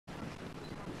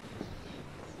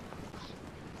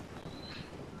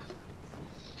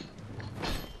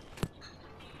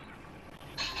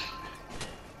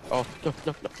Oh, no,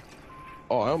 no, no.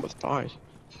 Oh, I almost died.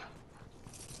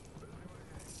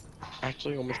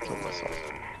 Actually, almost killed myself.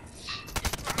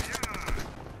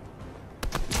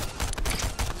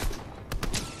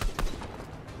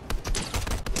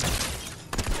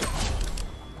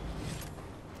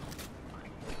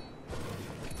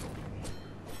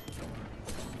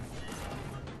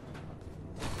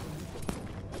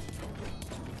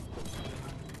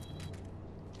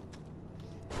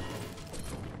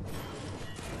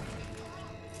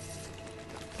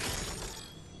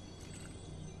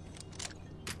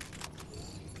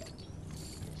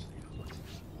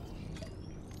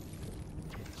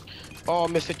 Oh,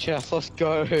 Mr. Chess, let's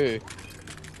go.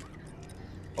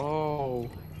 Oh.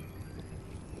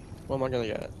 What am I gonna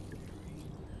get?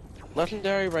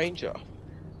 Legendary Ranger.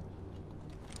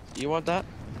 You want that?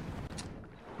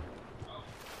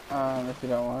 If you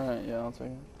don't want it, yeah, I'll take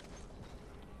it.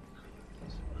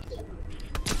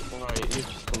 Alright, you're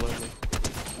just below me.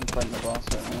 I'm fighting the boss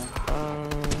right now.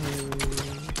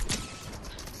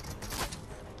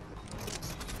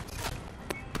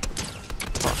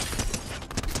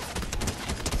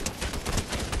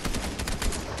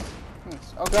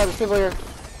 Oh god, there's people here.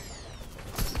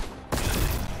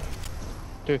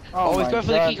 Dude, oh he's going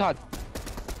for the keycard.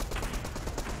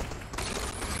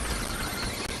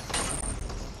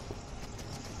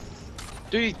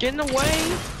 Dude, he's getting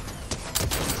away.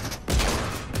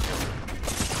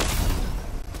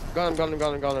 Got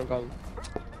him.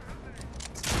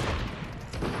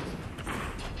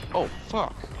 Oh,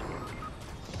 fuck.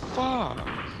 Fuck.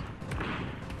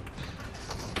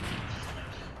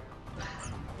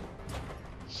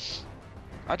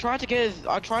 I tried to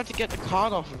get the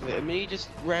card off of it, and he just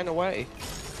ran away.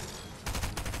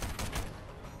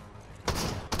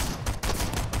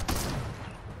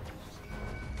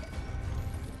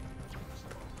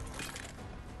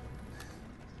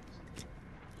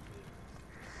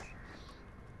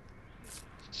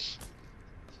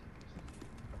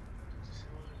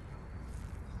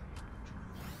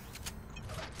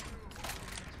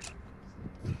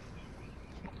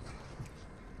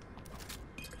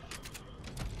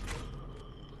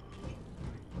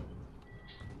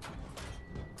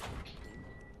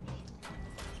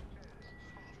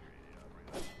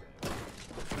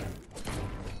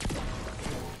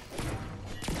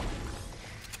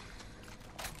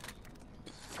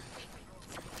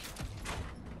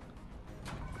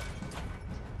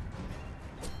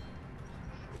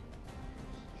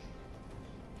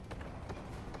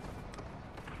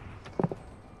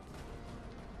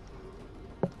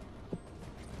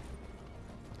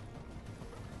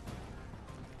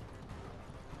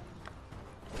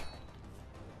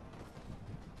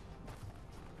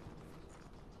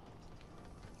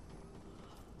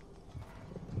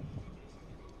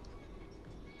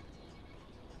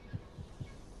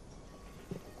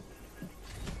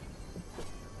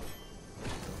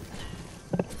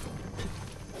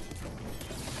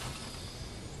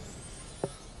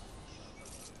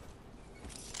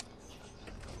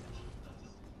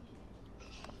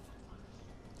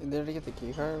 Did they already get the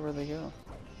key card? Where'd they go?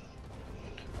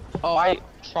 Oh, I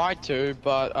tried to,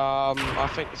 but I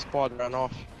think the squad ran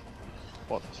off.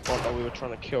 What, the squad that we were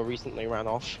trying to kill recently ran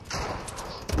off.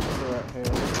 They're right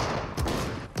here.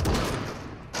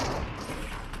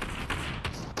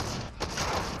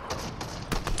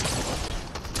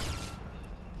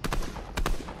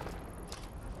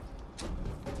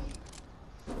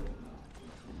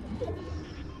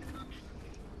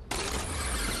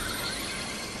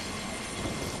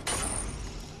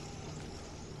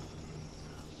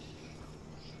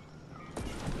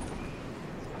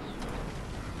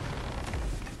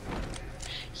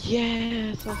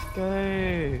 Yes, let's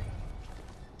go.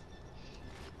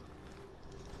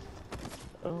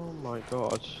 Oh my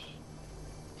god.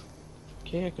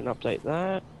 Okay, I can update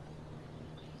that.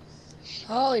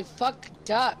 Holy fuck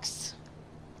ducks.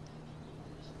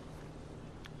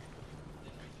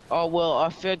 Oh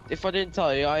well, if I didn't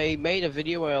tell you, I made a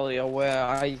video earlier where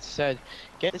I said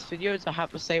get this video to have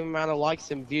the same amount of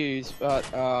likes and views, but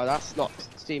that's not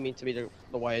seeming to be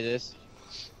the way it is.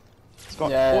 It's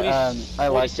got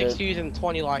 46 views and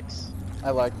 20 likes. I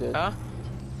liked it. Huh?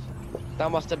 That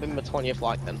must have been the 20th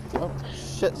like then. Oh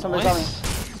shit, somebody's on me.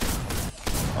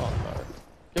 Oh no.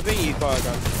 Good thing you got a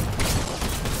gun.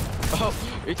 Oh,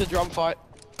 it's a drum fight.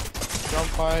 Drum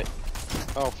fight.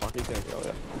 Oh fuck, he's gonna go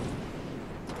there.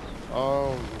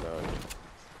 Oh no.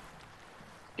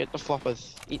 Get the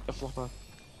floppers. Eat the flopper.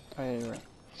 Oh yeah, you're right.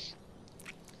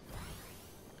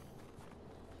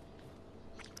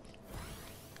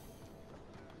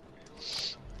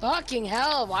 Fucking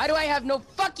hell, why do I have no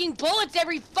fucking bullets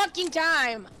every fucking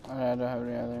time? I don't have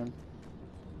any other.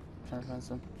 trying to find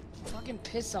some. Fucking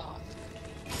piss off.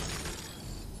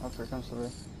 Oh, here comes the way.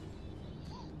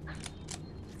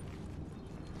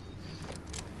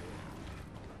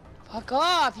 Fuck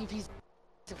off, you piece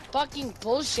of fucking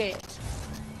bullshit.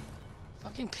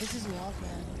 Fucking pisses me off,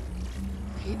 man.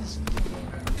 I hate this fucking game.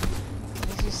 It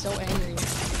makes me so angry.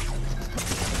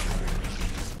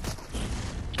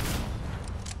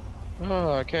 Oh,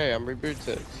 okay, I'm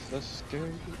rebooted. Let's go.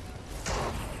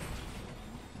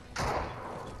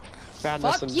 Found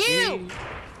Fuck some you! G.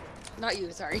 Not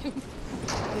you, sorry.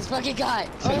 This fucking guy.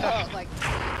 Oh, like,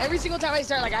 every single time I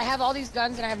start, like, I have all these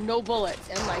guns and I have no bullets.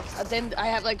 And, like, then I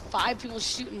have, like, 5 people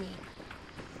shooting me.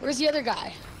 Where's the other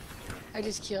guy? I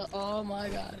just killed. Oh my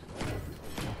god.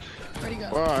 Where'd he go?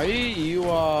 Where are you? You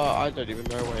are... I don't even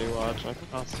know where you are. I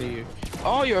can't see you.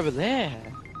 Oh, you're over there.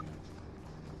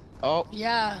 Oh.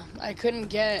 Yeah, I couldn't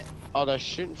get... Oh, they're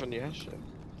shooting from the airship.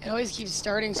 It always keeps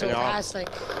starting so Yeah. fast,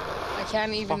 like, I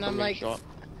can't even, Fucking I'm like, shot.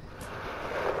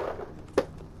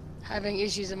 having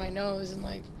issues in my nose and,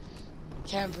 like,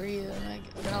 can't breathe, and,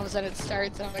 like, then all of a sudden it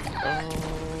starts, and I'm like, ah.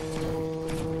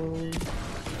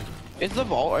 Is the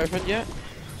vault open yet?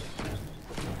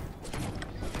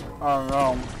 Oh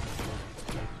no.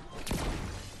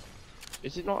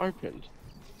 Is it not opened?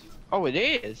 Oh, it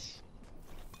is!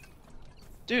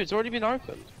 Dude, it's already been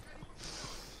opened.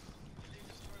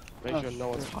 Make Oh, sure no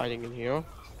one's hiding in here.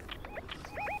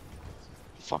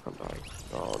 Fuck, I'm dying.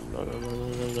 Oh, no, no, no,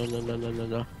 no, no, no, no, no,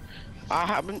 no. I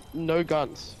haven't... no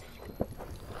guns.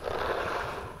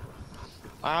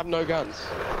 I have no guns.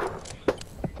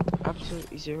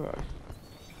 Absolutely zero.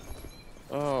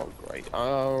 Oh, great.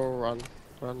 Oh, run.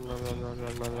 Run, run, run, run,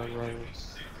 run, run, run, run.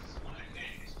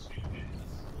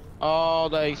 Oh,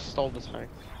 they stole the tank.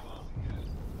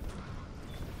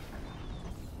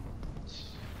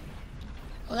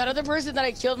 Well, that other person that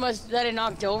I killed that I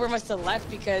knocked over must have left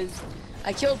because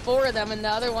I killed 4 of them, and the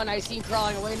other one I seen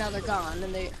crawling away, now they're gone,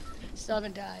 and they still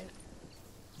haven't died.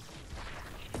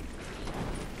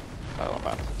 Oh, I'm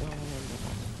about to die,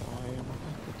 I'm about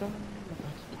to die.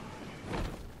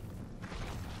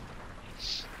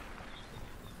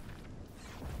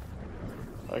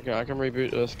 Okay, I can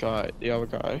reboot this guy, the other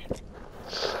guy.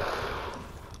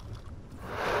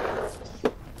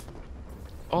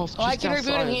 Oh, Oh, I can reboot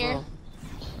outside him as here. well.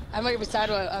 I'm right beside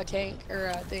a tank, or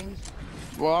a thing.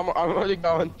 Well, I'm already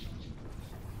going.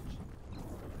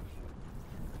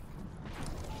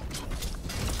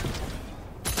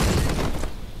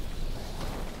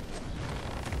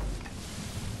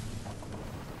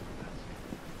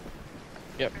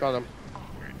 Yep, got him.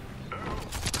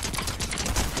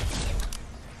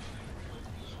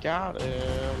 Got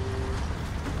him.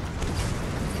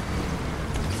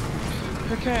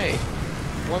 Okay.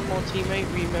 One more teammate,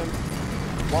 remember.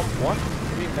 What?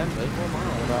 Remember? What am I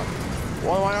on about?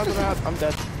 What am I on about? I'm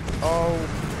dead. Oh,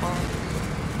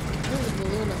 There's a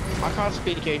balloon up there. I can't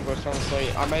speak English,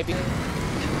 honestly. I may be.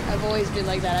 I've always been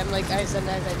like that. I'm like,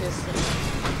 sometimes I just.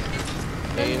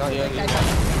 Yeah, you're not the only one.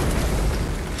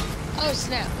 Oh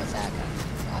snap! What's that gun?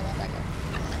 Oh, I want that gun.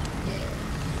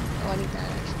 Yeah. Oh, I need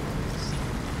that actually.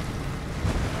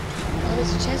 Oh,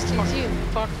 there's a chest here too.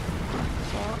 Fuck.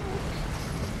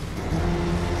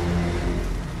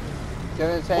 Get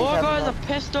in the tank. All I got is a Hapipop.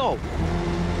 pistol.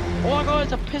 All I got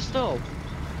is a pistol.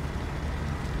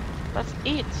 That's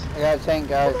it. I got a tank,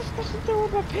 guys. What am I supposed to do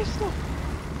with a pistol?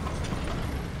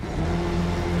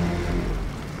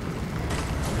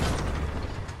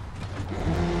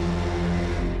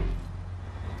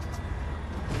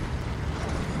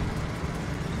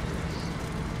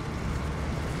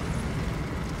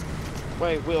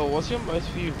 Wait, Will, what's your most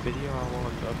viewed video? I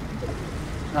wonder.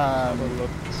 Have a look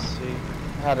and see.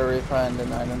 How to refund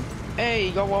an item. Hey,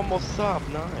 you got one more sub.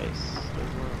 Nice.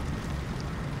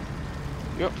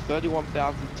 You're up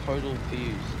 31,000 total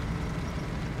views.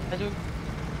 I don't.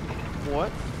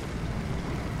 What?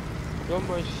 Your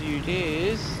most viewed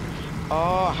is.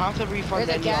 Oh, how to refund There's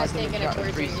a any gas item in tank and a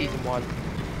Ch3 torch season 1.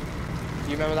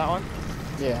 You remember that one?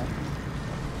 Yeah.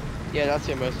 Yeah, that's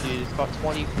your most views. It's got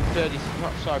 30,000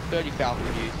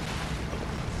 views.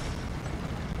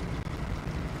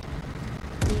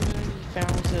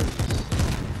 30,000.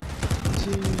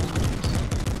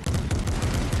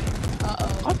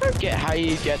 Uh-oh. I don't get how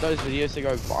you get those videos to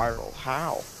go viral.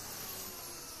 How?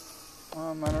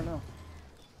 I don't know.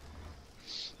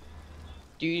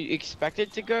 Do you expect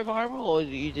it to go viral, or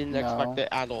you didn't No. expect it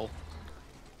at all?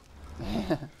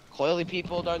 Clearly,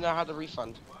 people don't know how to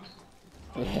refund.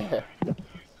 Yeah.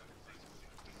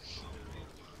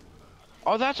 I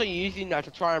was actually using that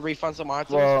to try and refund some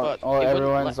items, Well, but well it wouldn't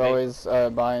everyone's let me. always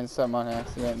buying some on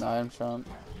accident in the item shop.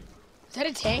 Is that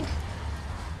a tank?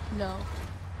 No.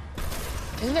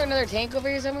 Isn't there another tank over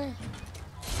here somewhere?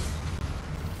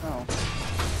 Oh.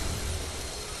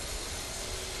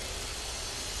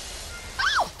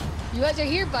 Oh! You guys are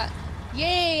here, but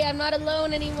yay! I'm not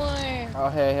alone anymore.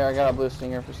 Oh, hey, here, I got a blue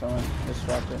stinger for someone. Just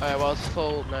dropped it. Alright, well, it's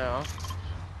full now.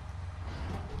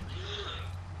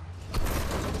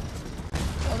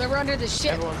 Oh, they were under the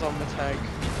ship. Everyone's on the tank.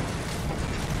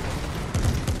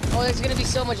 Oh, there's gonna be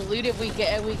so much loot if we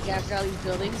capture all these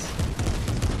buildings.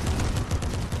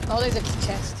 Oh, there's a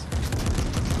chest.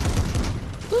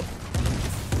 Boop.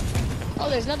 Oh,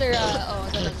 there's another. Oh,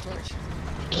 another torch.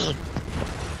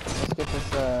 Let's get this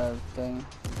thing.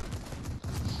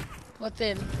 What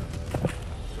then?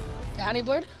 The honey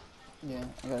board? Yeah,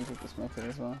 I gotta take this method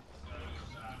as well.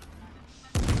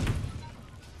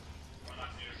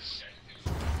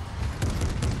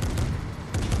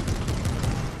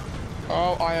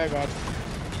 Oh, I got it.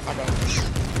 I got it.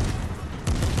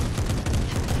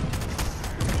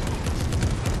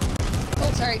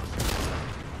 Oh, sorry.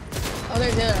 Oh,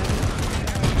 there's the other.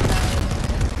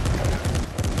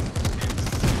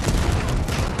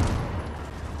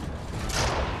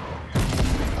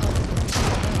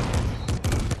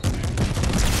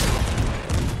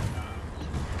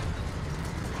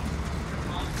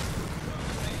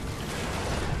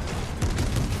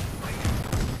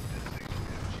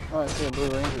 Oh, I see a blue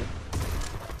ranger.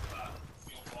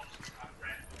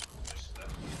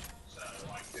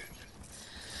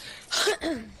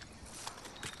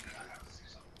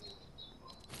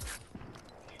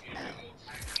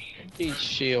 Need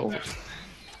shield.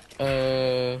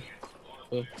 Alright,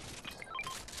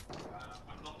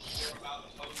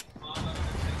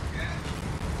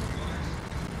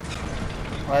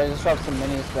 just dropped some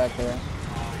minis back there.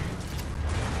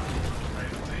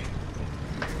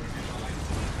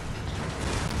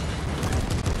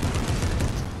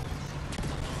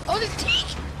 Oh, there's a tank!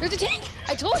 There's a tank!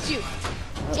 I told you!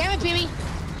 Damn it, Pimmy!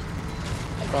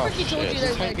 I freaking told you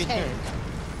there's another tank.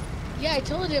 Yeah, I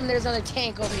told him there's another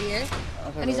tank over here.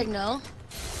 Okay, And he's like, no.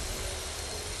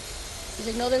 He's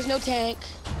like, no, there's no tank.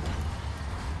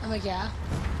 I'm like, yeah.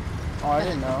 Oh, I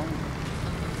didn't know.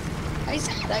 I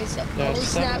said, There's oh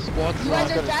snap. seven squads. You guys,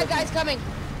 Oh, there's bad guys coming.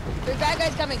 There's bad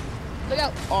guys coming. Look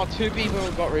out. Oh, 2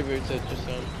 people got rebooted just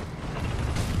then.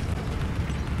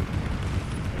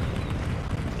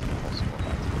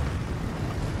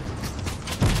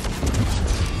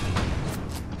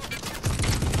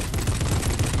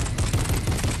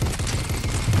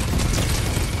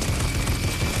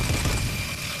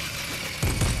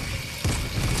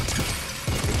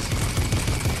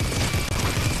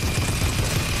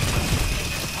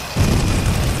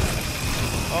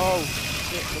 Oh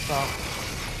shit, what's up?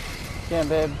 Damn,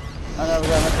 babe. I never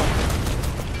got missile.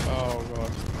 Oh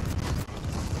god.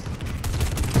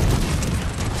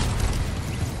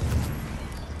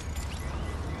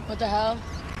 What the hell?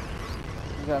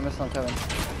 You got a missile on Kevin.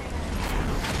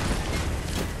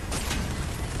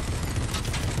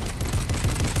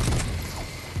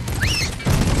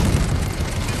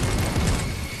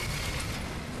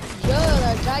 Yo,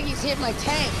 that doggy's hit my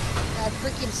tank. That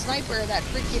freaking sniper, that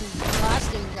freaking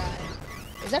blasting guy.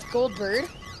 Is that gold bird?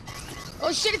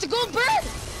 Oh shit, it's a gold bird!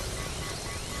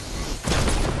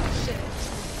 Shit.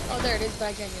 Oh, there it is, but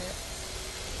I can't get it.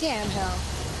 Damn hell.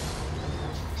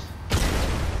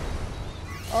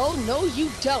 Oh, no,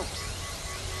 you don't.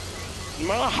 No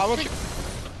matter how much.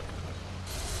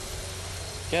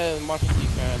 Get as much as you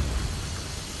can.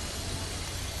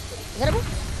 Is that a bird?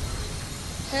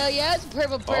 Hell yeah, it's a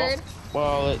purple bird. Oh,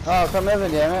 well, it's. Oh, come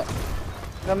moving, damn it.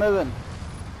 Come moving.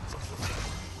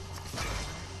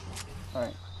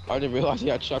 Alright. I didn't realize he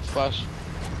had Chuck's flash.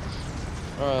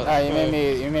 Alright. Ah, you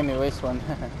made me waste one.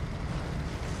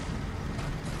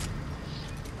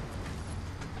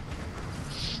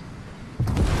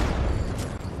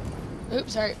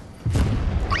 Oops, sorry.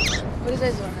 What is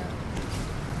this one now?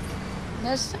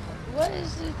 That's, what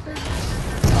is this for?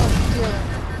 Oh, dear.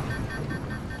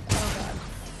 Oh god.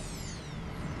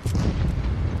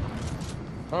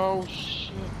 Oh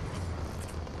shit.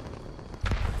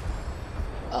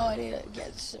 Oh, I need to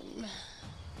get some.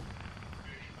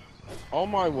 Oh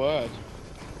my word.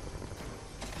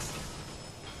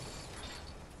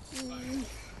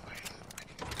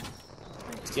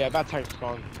 Yeah, that tank's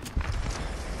gone.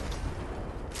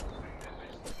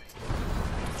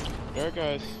 There it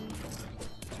goes.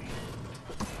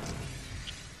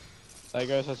 There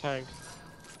goes the tank.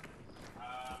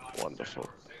 Wonderful.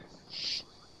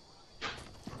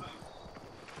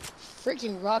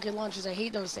 Freaking rocket launchers, I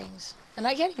hate those things. And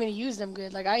I can't even use them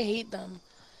good, like I hate them.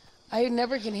 I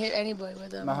never can hit anybody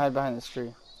with them. I'm gonna hide behind this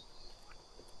tree.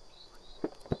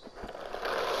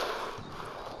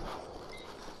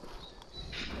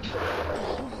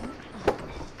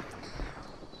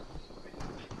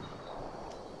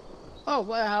 Oh,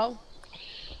 what the hell?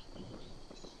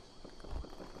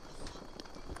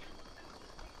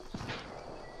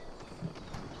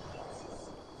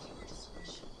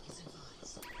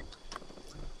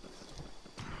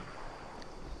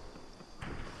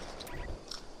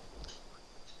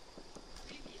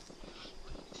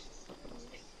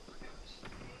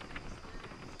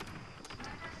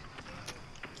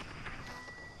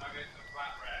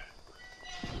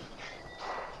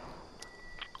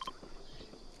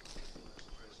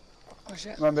 Oh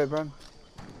shit. My bad, bro.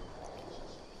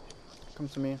 Come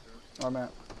to me. Where I'm at.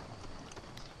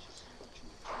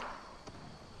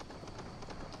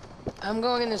 I'm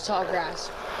going in this tall grass.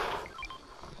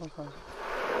 Okay.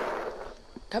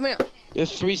 Come here.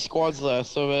 There's 3 squads there,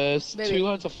 so there's Baby. 2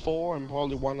 out of 4 and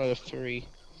probably 1 out of 3.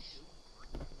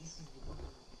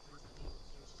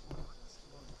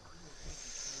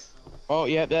 Oh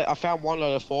yeah, I found 1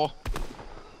 out of 4.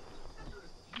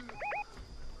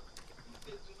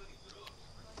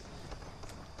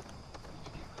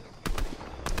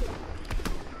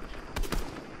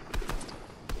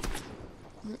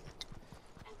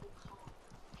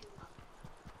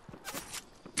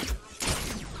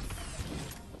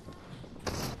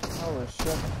 Holy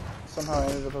shit. Somehow I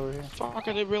ended up over here. Fuck,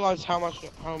 I didn't realize how much.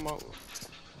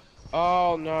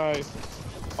 Oh no.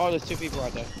 Oh, there's 2 people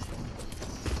right there.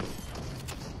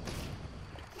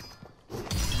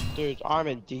 Dude, I'm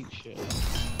in deep shit.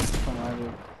 Come on,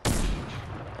 dude.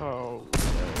 Oh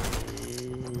no.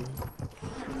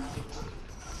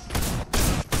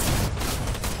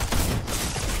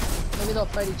 Maybe they'll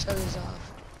fight each other's off.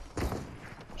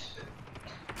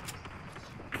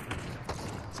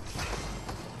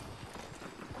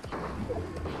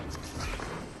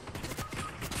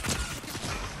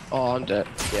 Oh, I'm dead.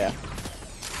 Yeah.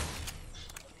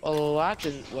 Well, that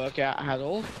didn't work out at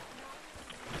all.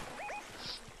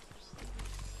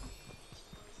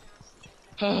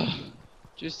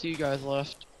 Just you guys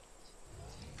left.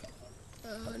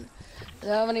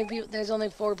 How many people? There's only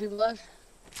 4 people left.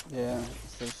 Yeah,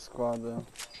 it's a squad though.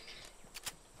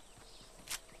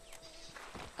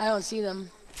 I don't see them.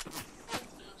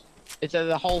 It's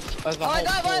the whole. Oh, I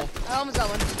got one! I almost got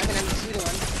one. I can have shooting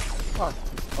one. Fuck.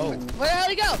 Oh. Where the hell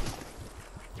did he go?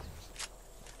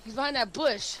 He's behind that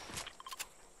bush.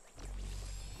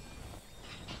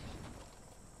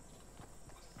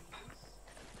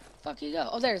 Fuck you go.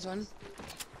 Oh, there's one.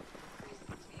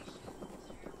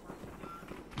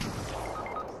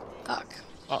 Fuck.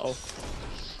 Uh-oh.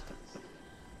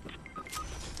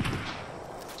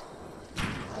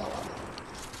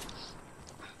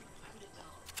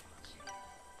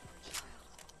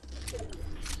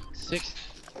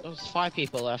 There's 5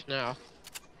 people left now.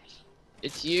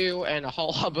 It's you and a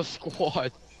whole other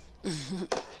squad.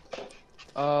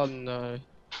 Oh no.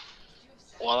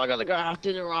 Well, I gotta go have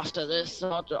dinner after this,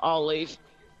 so I'll leave.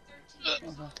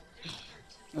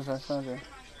 Okay, sounds good.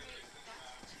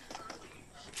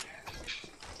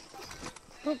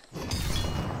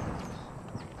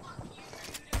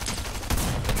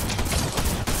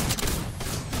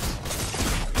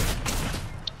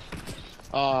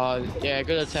 Yeah,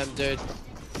 good attempt, dude.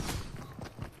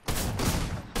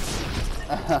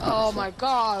 Oh my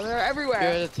god, they're everywhere.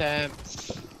 Good attempt.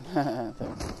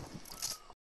 Thanks.